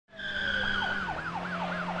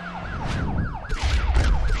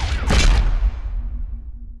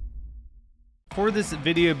Before this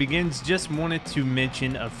video begins, just wanted to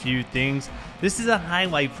mention a few things. This is a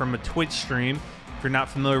highlight from a Twitch stream. If you're not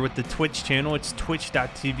familiar with the Twitch channel, it's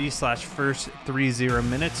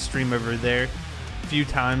twitch.tv/first30minutes. Stream over there a few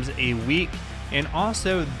times a week. And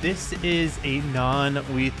also, this is a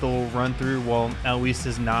non-lethal run-through. Well, at least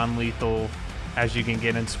as non-lethal as you can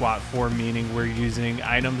get in SWAT 4, meaning we're using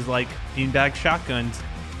items like beanbag shotguns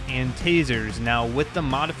and tasers. Now, with the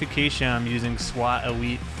modification, I'm using SWAT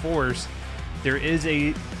Elite Force. There is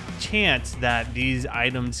a chance that these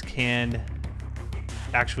items can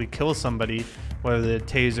actually kill somebody, whether the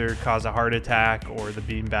taser cause a heart attack or the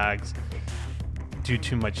beanbags do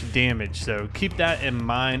too much damage. So keep that in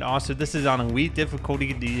mind. Also, this is on Elite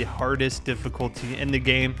difficulty, the hardest difficulty in the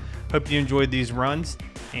game. Hope you enjoyed these runs,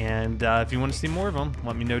 and if you want to see more of them,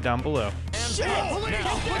 let me know down below. Shit!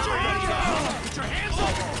 Put your hands up!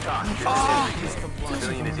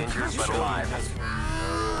 Civilian is injured but alive.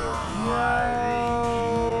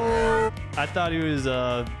 I thought he was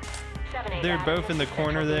they're both in the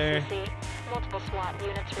corner there. Multiple SWAT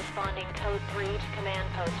units responding code 3 to command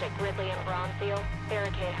post at Gridley and Bronzefield.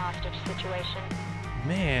 Barricade hostage situation.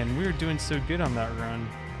 Man, we were doing so good on that run.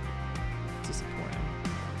 Disappointing.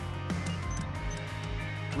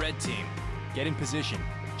 Red team, get in position.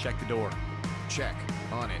 Check the door. Check.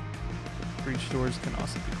 On it. Breach doors can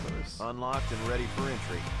also be closed. Unlocked and ready for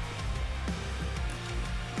entry.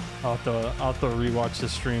 I'll have to rewatch the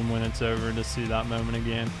stream when it's over to see that moment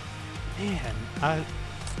again. Man,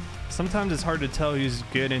 sometimes it's hard to tell who's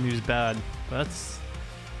good and who's bad. That's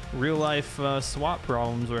real life SWAT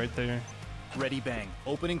problems right there. Ready, bang.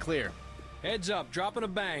 Open and clear. Heads up, dropping a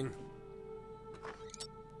bang.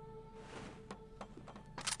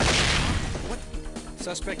 What?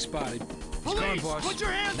 Suspect spotted. Police, put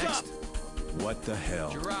your hands up! What the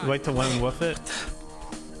hell? You like to lone wolf it?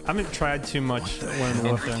 I haven't tried too much lone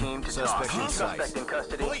wolfing. Team to suspect in sight. Suspect in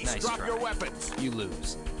custody. Police, Nice drop try. your weapons. You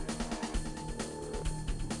lose.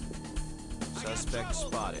 Suspect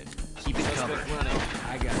spotted. Keep it covered.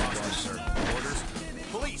 I got it, boss. Sir. Orders.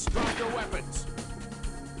 Police, drop your weapons.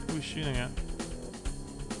 Who's shooting at?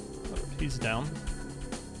 Oh, he's down.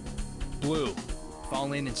 Blue,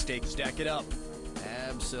 fall in and stack it up.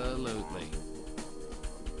 Absolutely.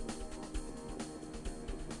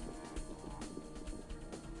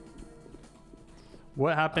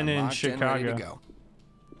 What happened in Unlocked and ready to Chicago?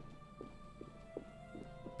 go.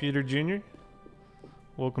 Peter Jr.,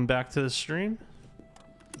 welcome back to the stream.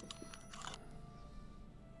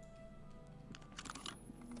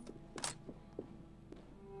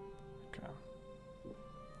 Okay.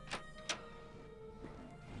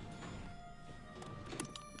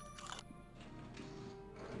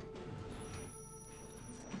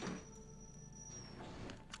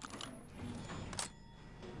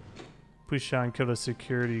 Push shot and killed a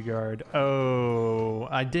security guard. Oh,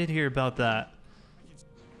 I did hear about that.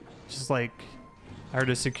 Just like, I heard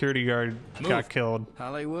a security guard got killed.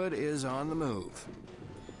 Hollywood is on the move.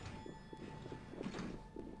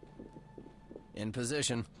 In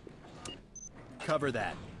position. Cover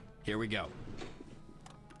that. Here we go.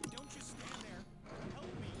 Don't just stand there. Help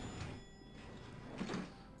me.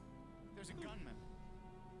 There's a gunman.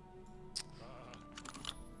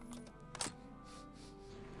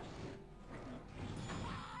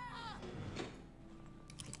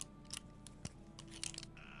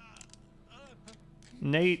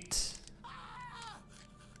 Nate.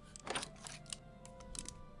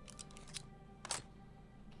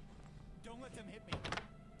 Don't let them hit me.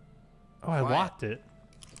 Oh, I Quiet. locked it.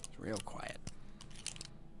 It's real quiet.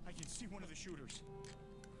 I can see one of the shooters.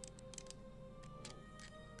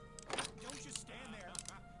 Don't just stand there.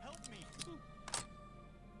 Help me.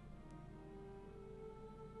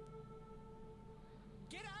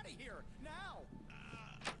 Get out of here now.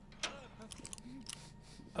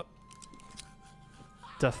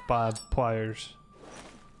 Death by pliers.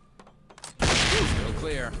 Still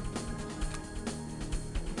clear.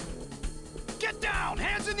 Get down!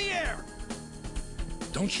 Hands in the air!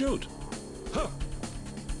 Don't shoot. Huh.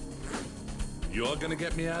 You're gonna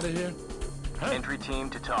get me out of here? Entry team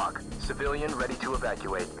to talk. Civilian ready to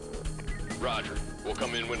evacuate. Roger. We'll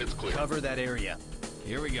come in when it's clear. Cover that area.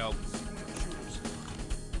 Here we go.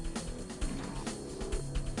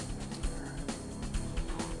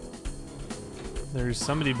 There's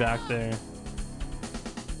somebody back there. I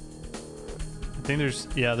think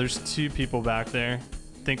there's two people back there. I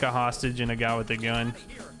think a hostage and a guy with a gun.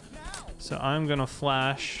 So I'm gonna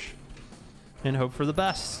flash and hope for the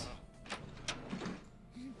best.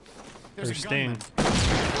 They're staying.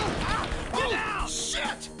 Get down!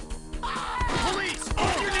 Shit! Police,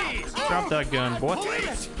 on your knees! Drop that gun, boy.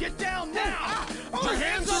 Police, get down now! Put your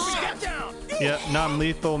hands up and get down! Yeah,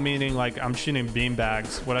 non-lethal meaning like I'm shooting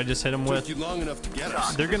beanbags. What I just hit him with, You long enough to get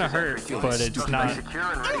us. they're gonna hurt, but it's not Secure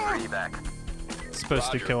and ready for evac.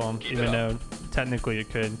 supposed to kill him, even though technically it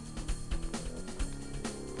could.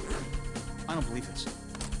 I don't believe this.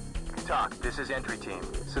 TOC, this is entry team.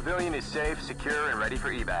 Civilian is safe, secure, and ready for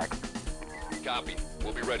evac. Copy.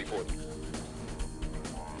 We'll be ready for them.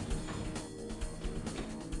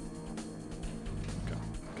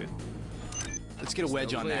 Good. Let's get a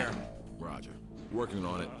wedge on that. Roger. Working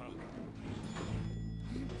on it.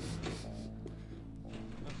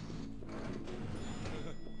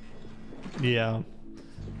 Yeah,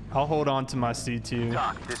 I'll hold on to my C2.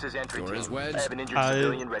 TOC, this is entry Door is team. wedged. I have an injured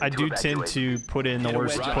civilian ready I to do evacuate. tend to put it in the Get a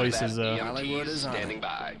worst wedge. places though. Hollywood is on Standing it.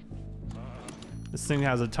 by. This thing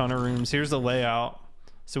has a ton of rooms. Here's the layout.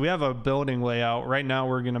 So we have a building layout. Right now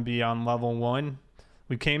we're gonna be on level 1.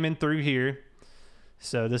 We came in through here.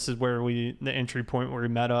 So this is where the entry point where we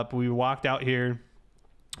met up. We walked out here.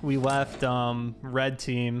 We left red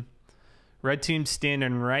team. Red team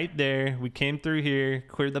standing right there. We came through here,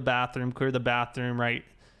 cleared the bathroom, right.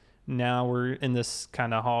 Now we're in this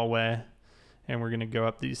kind of hallway and we're gonna go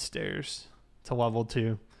up these stairs to level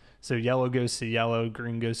 2. So yellow goes to yellow,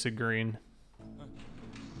 green goes to green.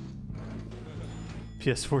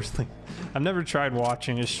 PS4's thing. I've never tried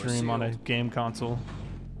watching a stream on a game console.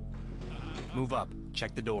 Move up.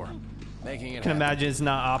 Check the door. Making it I can happen. imagine it's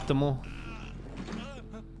not optimal.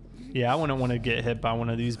 Yeah, I wouldn't want to get hit by one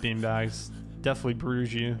of these beanbags. Definitely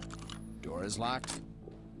bruise you. Door is locked.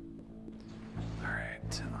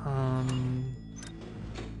 Alright.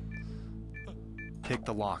 Pick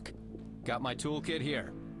the lock. Got my toolkit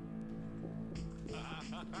here.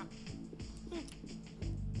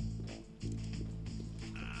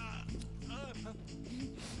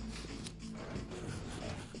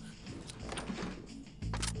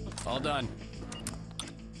 All done.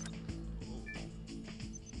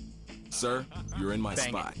 Sir, you're in my Bang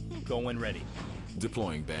spot. it. Go when ready.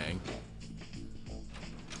 Deploying bang.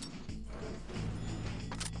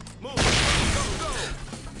 Move! Go,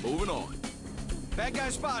 go! Moving on. Bad guy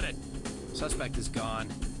spotted. Suspect is gone.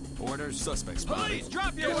 Orders. Suspect spotted. Police,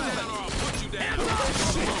 drop your weapon! I'll put you down.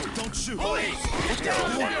 Don't shoot. Police! Zero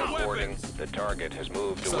Drop one your reporting. weapons! The target has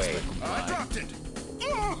moved away. Suspect complied. Dropped it!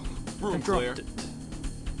 Room clear. Dropped it.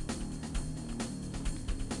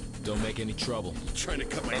 Don't make any trouble. Trying to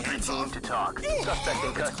cut my Entry hands team off. to TOC. Suspect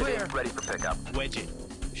in custody, ready for pickup. Wedge it.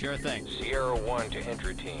 Sure thing. Sierra 1 to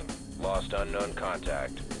entry team. Lost unknown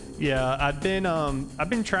contact. Yeah, I've been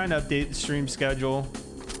trying to update the stream schedule.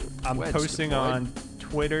 I'm Wedge posting deployed. on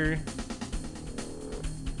Twitter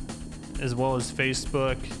as well as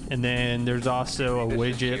Facebook, and then there's also a This is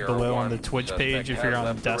widget Sierra below on 1. the Twitch Suspect page if has you're on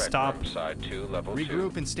left the red desktop. room, Side 2, level 2.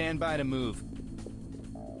 Regroup and stand by to move.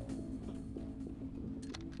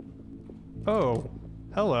 Oh,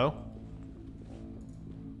 hello.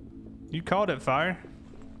 You called it, fire?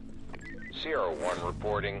 Sierra 1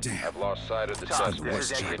 reporting. I've lost sight of the TOC, suspect.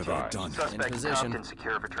 this is entry Be team. advised. Suspect position. cuffed and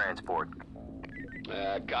secure for transport.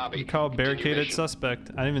 Copy. You called Continue barricaded mission. suspect.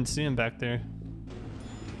 I didn't even see him back there.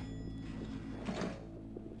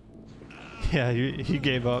 Yeah, he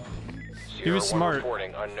gave up. Sierra was 1 smart.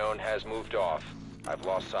 reporting. Unknown has moved off. I've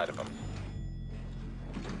lost sight of him.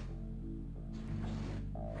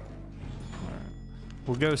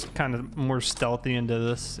 We'll go kind of more stealthy into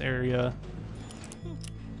this area.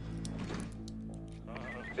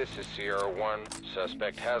 This is Sierra 1.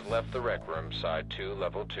 Suspect has left the rec room. Side 2,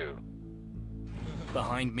 level 2.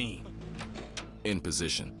 Behind me. In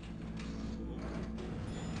position.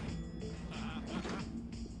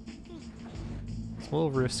 It's a little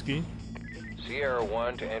risky. Sierra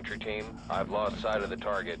 1 to entry team. I've lost sight of the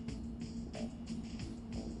target.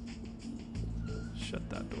 Shut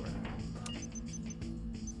that door.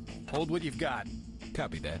 Hold what you've got.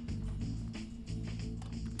 Copy that.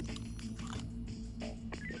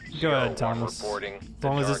 Go Sierra ahead, 1 Thomas. reporting. As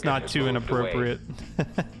long as it's not too inappropriate.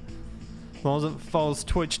 As long as it follows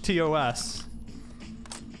Twitch TOS.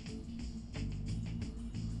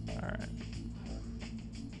 Alright.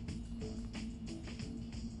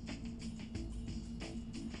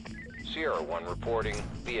 Sierra 1 reporting.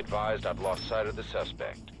 Be advised I've lost sight of the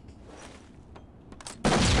suspect.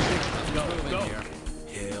 Go.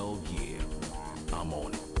 Hell yeah. I'm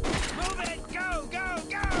on it. Move it! Go, go,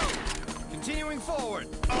 go! Continuing forward.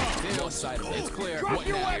 Lost sight of it. It's clear. Drop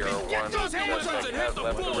your Sierra weapons! 1. Get those hands up Suspect and has hit the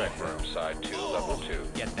left the floor! rec room. Side 2, level 2.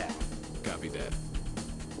 Get that. Copy that.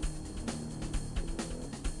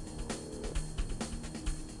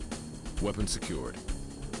 Weapon secured.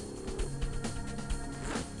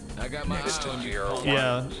 I got my This eye is on you. Sierra 1.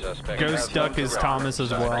 Yeah, Suspect Ghost has Duck left the is rec Thomas room.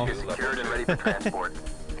 as well. Suspect Is is level secured and 2. ready for transport.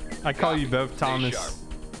 I call you both Stay Thomas. sharp.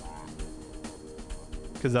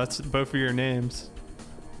 Because that's both of your names.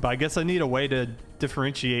 But I guess I need a way to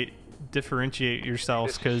differentiate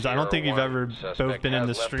yourselves, because I don't think you've ever both been in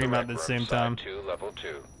the stream at the same time. Level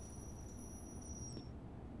 2.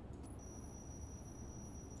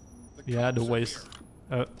 You had to waste.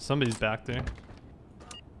 Oh, somebody's back there.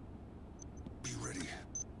 Be ready.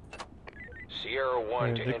 Sierra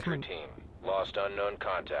 1 to they're entry coming. team. Lost unknown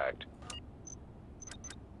contact.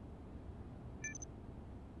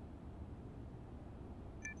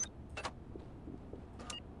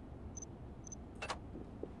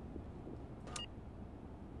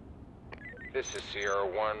 This is Sierra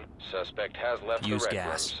 1. Suspect has left Use the rec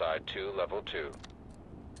gas. room. Side 2, level 2.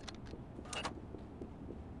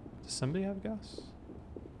 Does somebody have gas?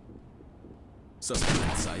 Suspect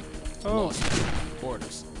in sight. Oh. Lost.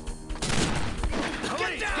 Orders.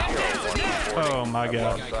 Oh my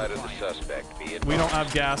god. Lost sight of the suspect. Be advised. We don't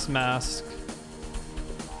have gas mask.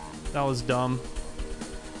 That was dumb.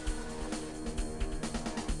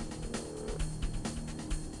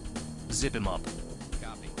 Zip him up.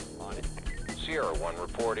 Copy. On it. Sierra 1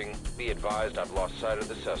 reporting. Be advised I've lost sight of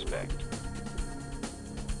the suspect.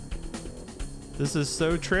 This is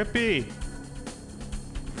so trippy.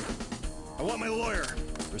 I want my lawyer.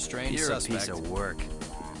 Restrain You're a suspect. piece of work.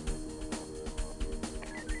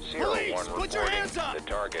 Sierra Police, 1 put your reporting. hands up! The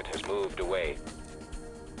target has moved away.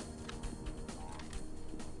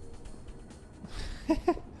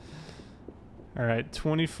 All right,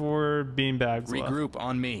 24 beanbags left. Regroup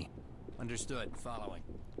on me. Understood. Following.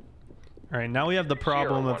 All right, now we have the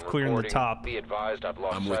problem Sierra of 1 clearing the reporting. top. Be advised I've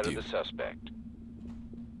lost I'm sight with of you. the suspect.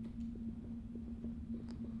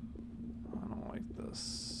 I don't like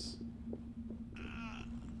this.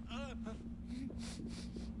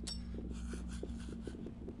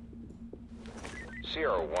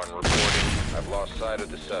 Sierra 1 reporting. I've lost sight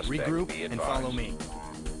of the suspect. Regroup Be and advised. follow me.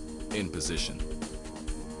 In position.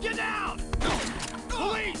 Get down!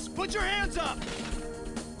 Police, put your hands up!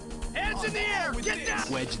 Hands in the air! Get down!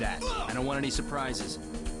 Wedge that. I don't want any surprises.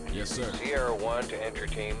 Yes, sir. Sierra 1 to entry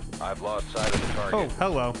team. I've lost sight of the Oh, target.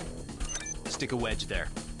 hello. Stick a wedge there.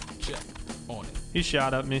 Check. On it. He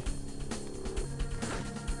shot at me.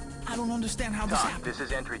 I don't understand how this happened. This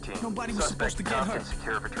is entry team. Nobody was supposed to get cuffed hurt. and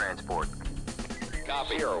secure for transport.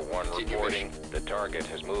 Copy. Sierra 1 reporting. The target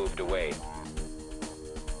has moved away.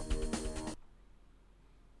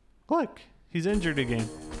 Look, he's injured again.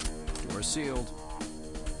 Door sealed.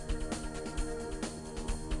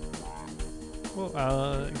 Well,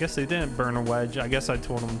 I guess they didn't burn a wedge. I guess I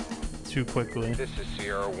told him too quickly. This is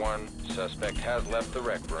Sierra 1. Suspect has left the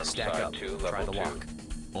rec room. Stack Side up. 2, Try level the 2. lock.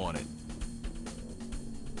 On it.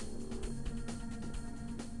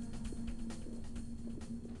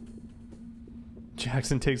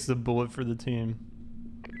 Jackson takes the bullet for the team.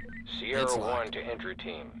 Sierra It's 1 locked. to entry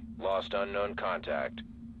team. Lost unknown contact.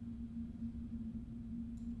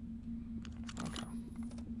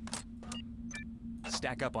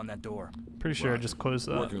 Stack up on that door. Pretty sure I Roger. just closed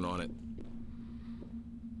that. Working on it.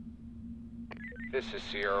 This is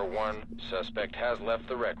Sierra 1. Suspect has left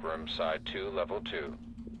the rec room. Side 2, level 2.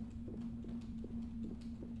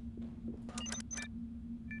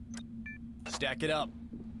 Stack it up.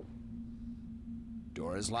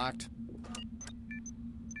 Door is locked.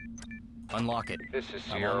 Unlock it. This is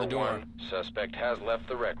I'm on Sierra the door. 1. Suspect has left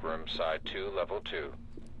the rec room. Side 2, level 2.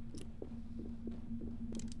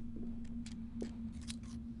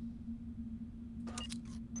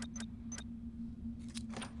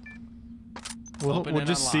 We'll Open and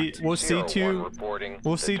just see. unlocked. We'll Sierra see 1 2. reporting.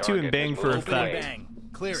 We'll The see 2 and target bang has for moved Open and effect. away. bang.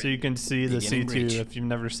 Clear So it. you can see the Beginning C2 breach. if you've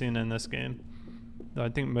never seen it in this game. Though I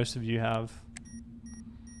think most of you have.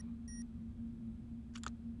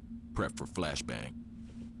 Prep for flashbang.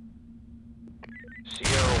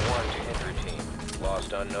 Sierra 1 to entry team.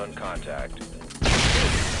 Lost unknown contact.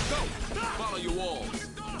 Go! Follow your walls.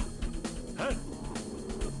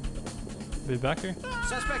 Be back here?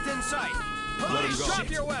 Suspect in sight! Let him go. Drop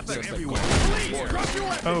your weapon! Suspect Everywhere! gone. Police, drop your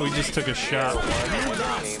weapon! Oh, he just took a shot. Entry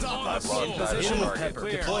team. I've lost sight of the Position with target. Pepper.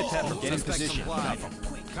 Deploy Pepper. Get in Suspect position. complied.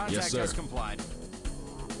 Contact Yes, sir. has complied.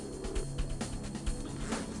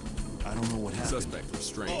 I don't know what happened. Suspect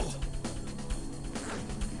restrained.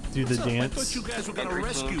 Do the I thought dance. you guys were gonna Entry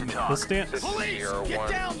rescue team to me. talk. Let's dance. This is Police, Sierra get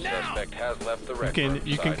 1. down now! Suspect has left the rec room.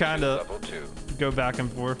 You can Side 2, kinda- level 2. Go back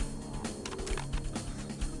and forth.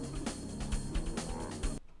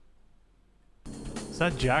 Is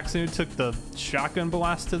that Jackson who took the shotgun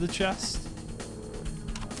blast to the chest?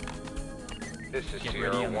 This is Get ready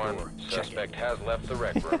Sierra on the 1. door. Check Suspect has left the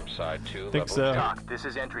rec room. Side 2, Think level so. 2. Doc, this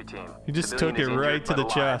is entry team. He just Civilian took it is injured right to but the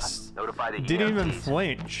alive. chest. Notify the Didn't even EMTs.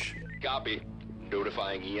 flinch. Copy.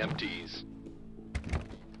 Notifying EMTs.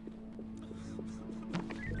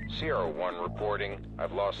 Sierra 1 reporting.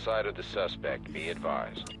 I've lost sight of the suspect. Be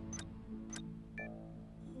advised.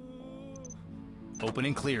 Open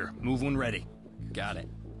and clear. Move when ready. Got it.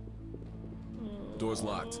 Doors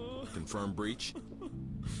locked. Confirm breach.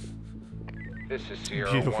 This is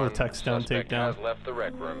Sierra Beautiful 1. touchdown Suspect takedown. has left the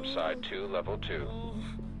rec room, side 2, level 2.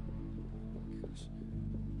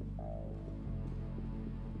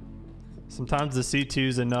 Sometimes the C2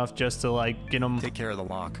 is enough just to like get them Take care of the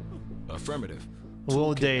lock. Affirmative. a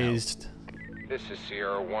little Toolkit out. dazed. This is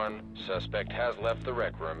Sierra 1. Suspect has left the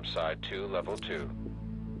rec room, side 2, level 2.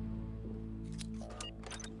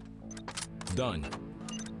 Done.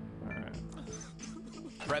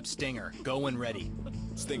 Prep stinger. Go when ready.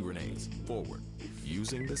 Sting grenades. Forward.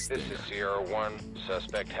 Using the This stinger. is Sierra 1.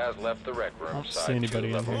 Suspect has left the rec I room, don't see side 2, anybody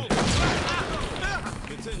in level here. 2.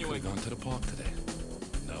 Continuing. Gone to the park today.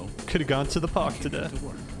 No. Could have gone to the park today.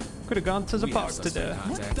 Could have gone to the We park have suspect today.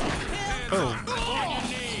 contact.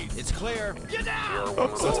 Oh, It's clear. Sierra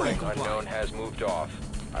 1 reporting. Unknown has moved off.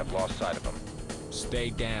 I've lost sight of him. Stay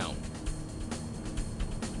down.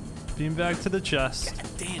 beam back to the chest.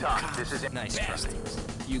 Damn. Doc, this is Nice try.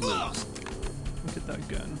 You lose. Look at that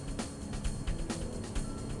gun.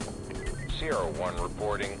 Sierra 1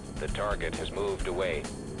 reporting. The target has moved away.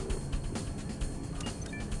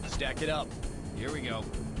 Stack it up. Here we go.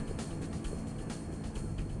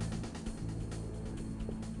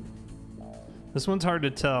 This one's hard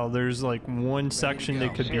to tell. There's like one section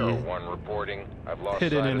that could Sierra be 1 reporting. I've lost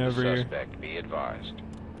hidden sight in of the over here. suspect. Be advised.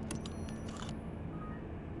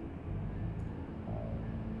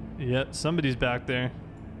 Yep, somebody's back there.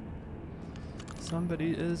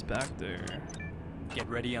 Somebody is back there. Get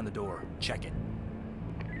ready on the door. Check it.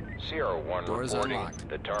 Sierra 1 Doors reporting. unlocked.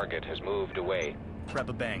 The target has moved away. Prep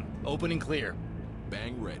a bang. Open and clear.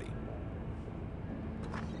 Bang ready.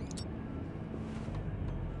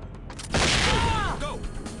 Go!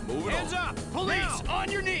 Move it Hands on. up! Police,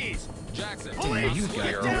 on your knees! Jackson. Police, you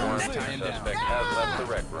Sierra get down! 1. Tie him down. Suspect has left the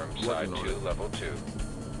rec room, side Working on 2, it. level 2.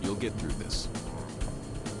 You'll get through this.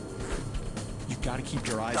 You gotta keep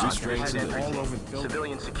your eyes Doc, on this is straight entry all team. over the building.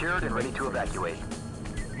 Civilians secured and ready to evacuate.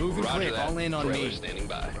 Move and clear. All in on me. Standing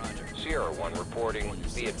by. Sierra 1 reporting.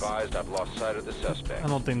 Be advised, I've lost sight of the suspect. I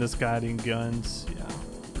don't think this guy had any guns. Yeah,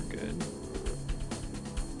 we're good.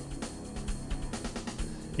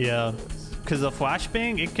 Yeah, because the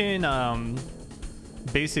flashbang, it can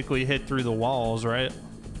basically hit through the walls, right?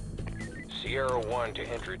 Sierra 1 to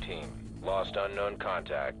entry team. Lost unknown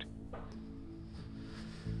contact.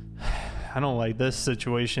 I don't like this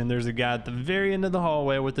situation. There's a guy at the very end of the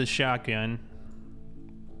hallway with a shotgun.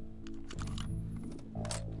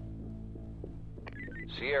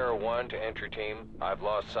 Sierra 1 to entry team. I've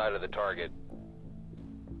lost sight of the target.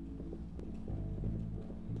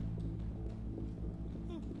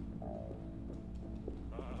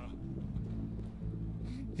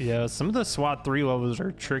 Yeah, some of the SWAT 3 levels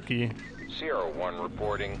are tricky. Sierra 1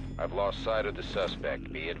 reporting. I've lost sight of the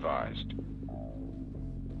suspect. Be advised.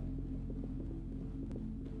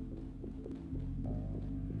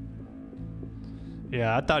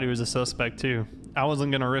 Yeah, I thought he was a suspect too. I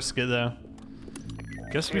wasn't gonna risk it though.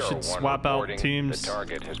 Guess we Sierra should 1 swap out reporting. teams. The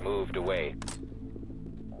target has moved away.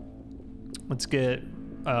 Let's get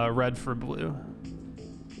red for blue.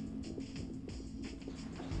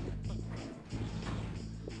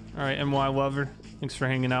 All right, MY Lover, thanks for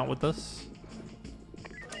hanging out with us.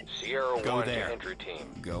 Sierra Go 1 there. to entry team.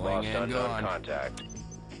 Going Lost and unknown gone. contact.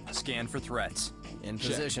 Scan for threats. In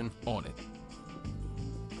Check. position. On it.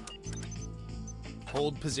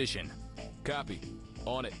 Hold position. Copy.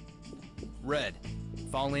 On it. Red.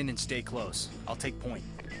 Fall in and stay close. I'll take point.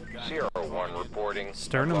 Sierra 1 reporting.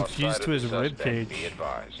 Sternum I've lost fused sight to of his the rib suspect. cage. Be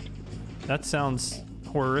advised. That sounds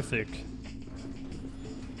horrific.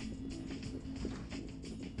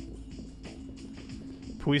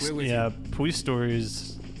 Police, Where was yeah, police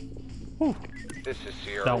stories. Whew. This is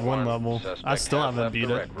Sierra That one 1 level. Suspect I still has haven't left beat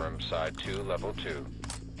the it. rec room, side 2, level 2.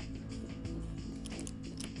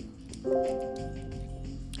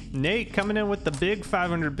 Nate coming in with the big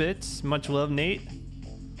 500 bits. Much love, Nate.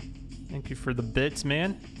 Thank you for the bits,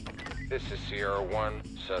 man. This is Sierra 1.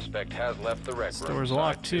 Suspect has left the rec room, Door's side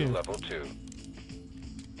locked, 2, too. level 2.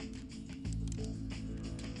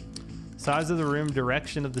 Size of the room,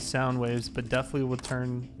 direction of the sound waves, but definitely will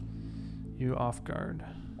turn you off guard.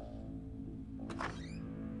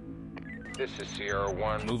 This is Sierra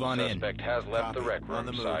 1. Move on in. Suspect has left the Copy. rec On room,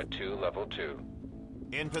 the move. side 2, level 2.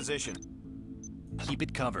 In position. Keep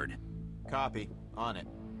it covered. Copy. On it.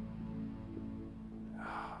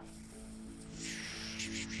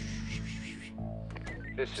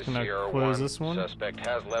 This is gonna Sierra close 1. this one. Suspect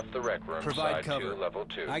has left the rec room. Provide side cover. 2, level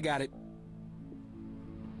 2. I got it.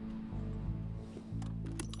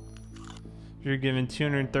 You're given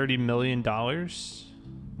 $230 million.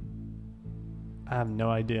 I have no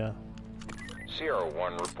idea. Sierra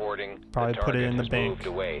 1 reporting. Probably the put it target in the has bank. moved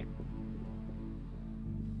away.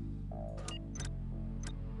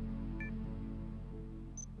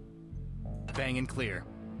 Bang and clear.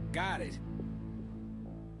 Got it.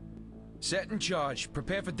 Set and charge.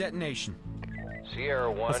 Prepare for detonation.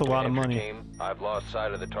 Sierra 1 That's a to lot of entry money. team. I've lost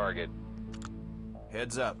sight of the target.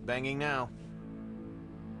 Heads up. Banging now.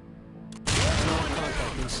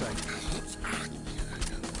 Contact in sight.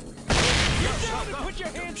 Put your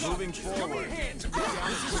hands up. Moving forward.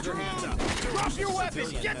 Put your hands up. Drop your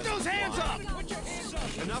weapons. Get those hands up.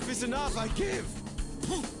 Enough is enough. I give.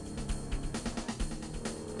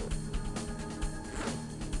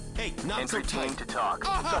 Hey, not so Entry team tight. to talk.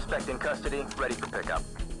 Suspect in custody, ready for pickup.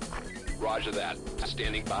 Roger that.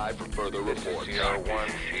 Standing by for further This is reports. Sierra 1.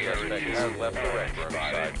 Suspect has left the rec room.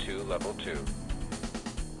 Side 2, level 2.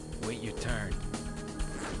 Wait your turn.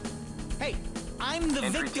 Hey, I'm the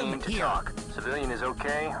Entry victim team to here. talk. Civilian is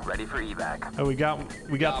okay, ready for evac. Oh, we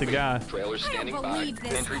got the guy. Trailer standing by.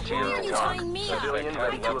 this. Entry Why team are to you talk. tying me up? Civilian I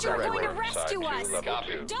ready to thought you were going to evacuate. rescue us. Level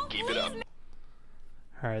Copy. 2. Don't Keep it up. leave me.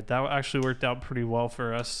 All right, that actually worked out pretty well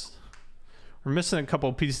for us. We're missing a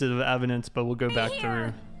couple pieces of evidence, but we'll go back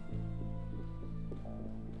through.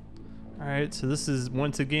 All right, so this is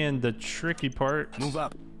once again the tricky part. Move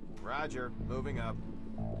up. Roger. Moving up.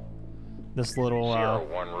 This little Sierra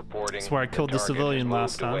 1 reporting. that's where I killed the target civilian has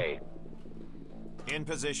last moved time. away. In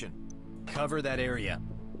position. Cover that area.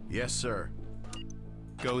 Yes, sir.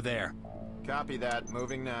 Go there. Copy that.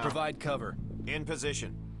 Moving now. Provide cover. In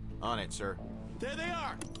position. On it, sir. There they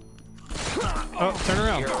are. Oh, turn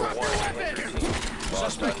around. Sierra 1 entry team.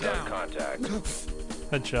 Lost Suspect unknown down. contact.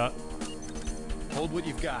 Headshot. Hold what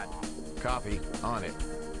you've got. Copy. On it.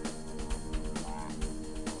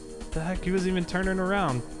 The heck, he was even turning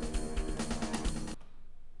around.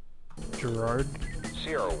 Gerard.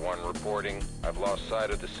 Sierra 1 reporting. I've lost sight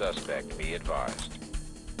of the suspect. Be advised.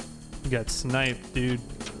 You got sniped, dude.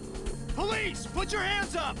 Police! Put your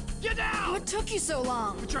hands up! Get down! What took you so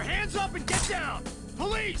long? Put your hands up and get down!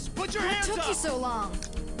 Police! Put your What hands took up! you so long?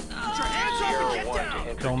 Put your hands up Sierra and get 1 to down!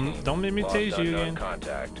 entry Don't- team. don't make me Lost tase you unknown again.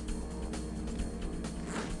 Contact.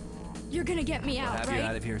 You're gonna get me We'll out, have you right?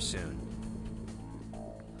 out of here soon.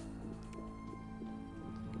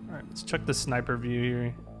 All right, let's check the sniper view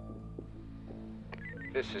here.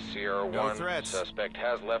 This is Sierra No 1. threats. Suspect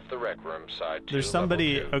has left the rec room. Side 2, There's level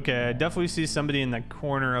somebody. 2. Okay, I definitely see somebody in the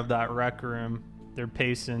corner of that rec room. They're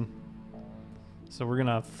pacing. So we're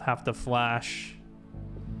gonna have to flash.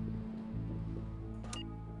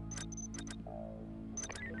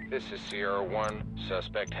 This is Sierra 1.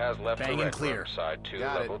 Suspect has left Bang the and rec clear. room. Side 2,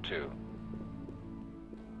 Got it. level 2.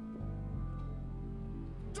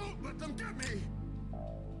 Don't let them get me!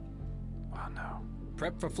 Oh no.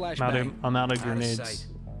 Prep for I'm out flashbang. of, I'm out of Out of grenades. sight.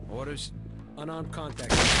 Orders. Unarmed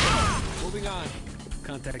contact. Moving on.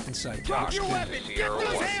 Contact in sight. Drop your This weapon! is Get Sierra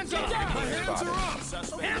those 1. hands up! Be My hands spotted. are up!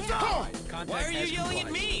 Suspect hands up! Contact Why are you yelling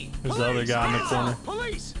at me? There's the other guy in the corner.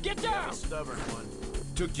 Police! Get down! Stubborn one.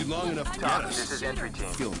 Took you long enough to get Talk. us. This is entry team.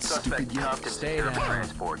 Feeling Suspect stupid yet? cuffed and Stay secured for down.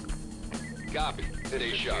 transport. Copy. This Stay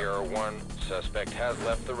is sharp. Sierra 1. Suspect has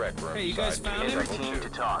left the rec room. Hey, you guys Side found 2, him? Entry level team 2.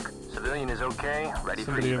 to talk. Civilian is okay, ready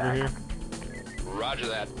Somebody for over evac. here. Roger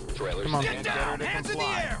that. Trailer Come on. standing Get down! by. Hands in the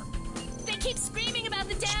air! They keep screaming about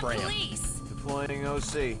the damn Spray 'em. police. Deploying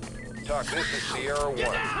OC. Talk, this is Sierra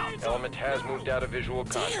 1. Element has moved out of visual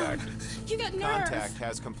contact. You got nerve. Contact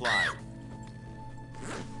has complied.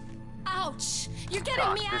 Ouch. You're getting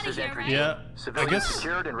Talk. me This out of is here, entry right? team. Yeah, I Civilian guess.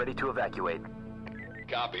 secured and ready to evacuate.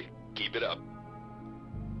 Copy. Keep it up.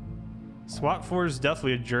 SWAT 4 is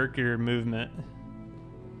definitely a jerkier movement.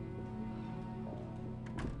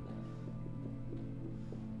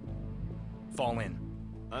 Fall in.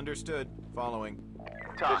 Understood. Following.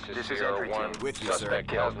 Talk. This This is is Sierra entry 1. team. With you, sir.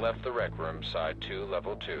 Suspect has left the rec room. Side 2,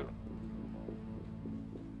 level 2.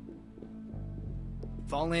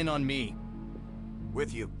 Fall in on me.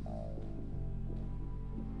 With you.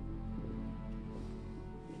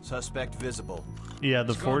 Suspect visible. Yeah, the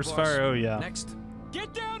Let's go, force boss. fire. Oh yeah, Next.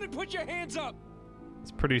 Get down and put your hands up.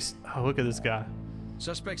 it's pretty. Oh, look at this guy.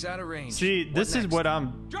 Suspect's out of range. See, this is next? what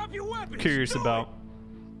I'm Drop your weapons! curious Do it! about.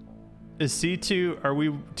 Is C2? Are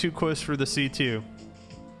we too close for the C2?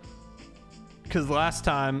 Because last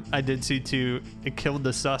time I did C2, it killed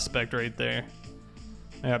the suspect right there.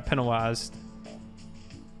 I got penalized.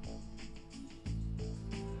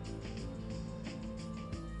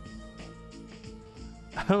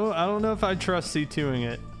 I don't know if I trust C2ing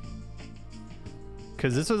it.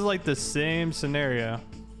 Because this was like the same scenario.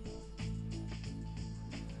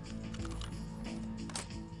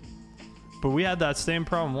 But we had that same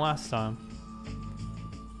problem last time.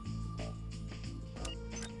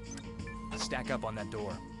 Stack up on that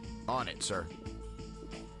door. On it, sir.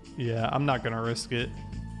 Yeah, I'm not gonna risk it.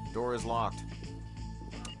 Door is locked.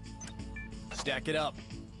 Stack it up.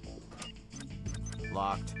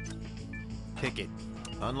 Locked. Pick it.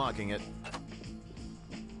 Unlocking it.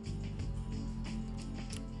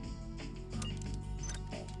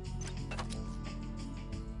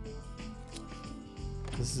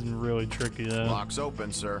 This is really tricky though. Lock's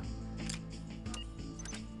open, sir.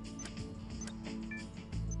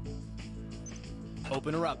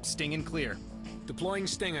 Open her up. Sting and clear. Deploying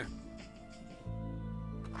stinger.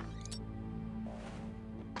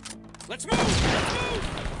 Let's move! Let's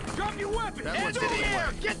move! Drop your weapon! That Hands one's in the getting air!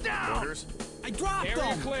 away. Get down! Orders. I dropped Area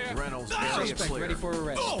them! clear. Reynolds, area Suspect clear. ready for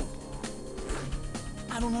arrest.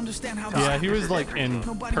 I don't understand how Yeah, this he was like in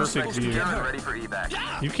Nobody was perfect supposed to view. get hurt. Ready for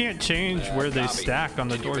evac. You can't change where they stack on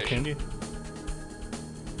the door, can you?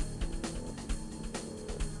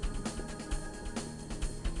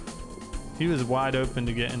 He was wide open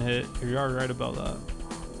to getting hit. You are right about that.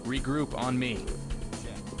 Regroup on me.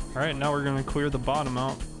 All right, now we're gonna clear the bottom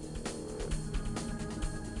out.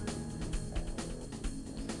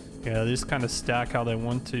 Yeah, they just kind of stack how they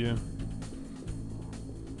want to.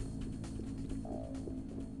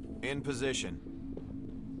 In position.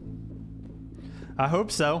 I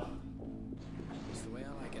hope so. That's the way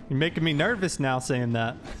I like it. You're making me nervous now saying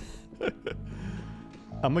that.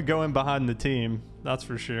 I'm gonna go in behind the team, that's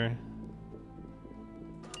for sure.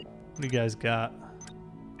 What do you guys got?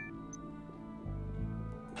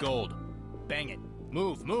 Gold. Bang it.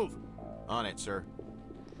 Move, move. On it, sir.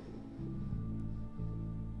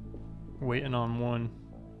 Waiting on one.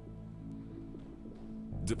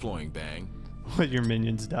 Deploying bang. Let your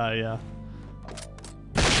minions die, yeah.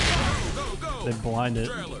 Go, go! They blind it.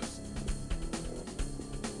 Trailers.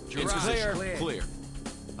 In position. Clear.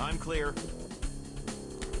 I'm clear.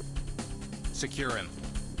 Secure him.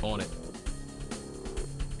 On it.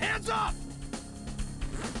 Hands up!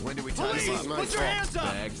 When do we time Police, this up? put your hands up!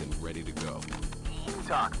 Bags and ready to go.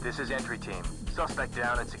 Talk, this is entry team. Suspect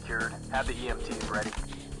down and secured. Have the EMTs ready.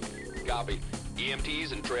 Copy.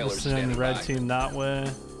 EMTs and trailers Send standing red by. team that way.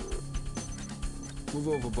 Move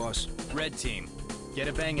over, boss. Red team. Get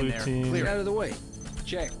a bang in Blue there. team. Clear out of the way.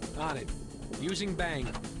 Check. On it. Using bang.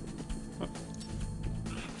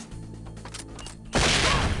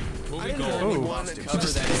 Moving know gold. anyone Cover Cover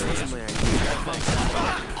that area.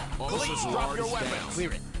 Officers Drop your large weapon. down.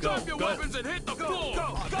 Clear it. Go, Drop your go. weapons and hit the floor.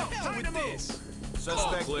 Time to move.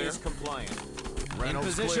 Suspect clear. is compliant. In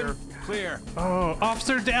Reynolds position. clear. Clear. Oh,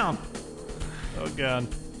 officer down. Oh god.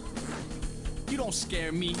 You don't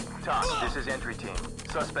scare me. Talk, this is entry team.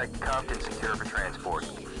 Suspect cuffed and secure for transport.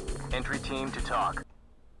 Entry team to talk.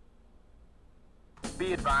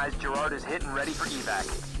 Be advised, Gerard is hit and ready for evac.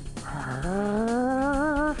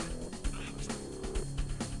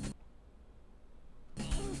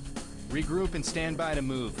 Regroup and stand by to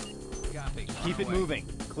move. Copy. Keep it moving.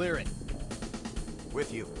 Clear it.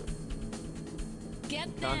 With you. Get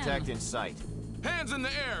Contact in sight. Hands in the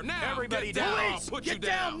air now. Everybody Get down. down. I'll put Get you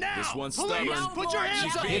down. down now. This one's Police, stubborn. put your hands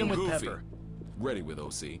She's up. being Hit him with goofy. pepper. Ready with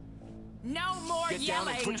OC. No more Get down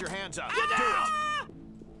yelling. and put your hands up. Get down!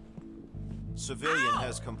 Civilian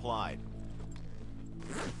has complied.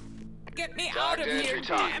 Get me Talk out of to here, entry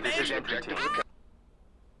talk. damn This is it! entry team.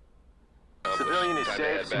 Civilian is Time to safe,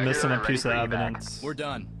 head back. secure, Missing a and piece of ready for evac. evidence. We're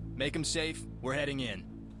done. Make them safe. We're heading in.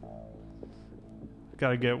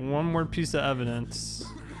 Gotta get one more piece of evidence.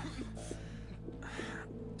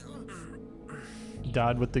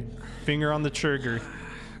 Died with the finger on the trigger.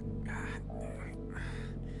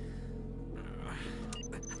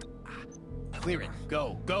 Clear it.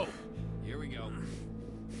 Go, go. Here we go.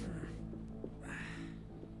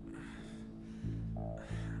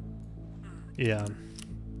 Yeah.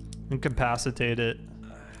 Incapacitate it.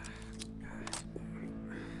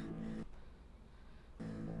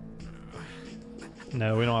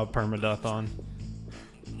 No, we don't have permadeath on.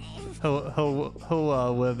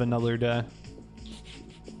 He'll live another day.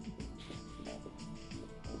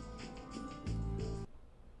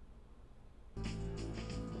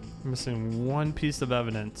 Missing one piece of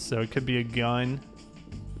evidence, so it could be a gun.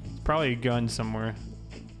 It's probably a gun somewhere.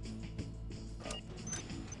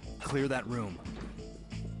 Clear that room.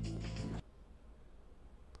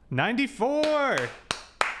 94!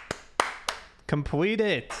 Complete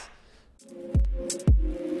it.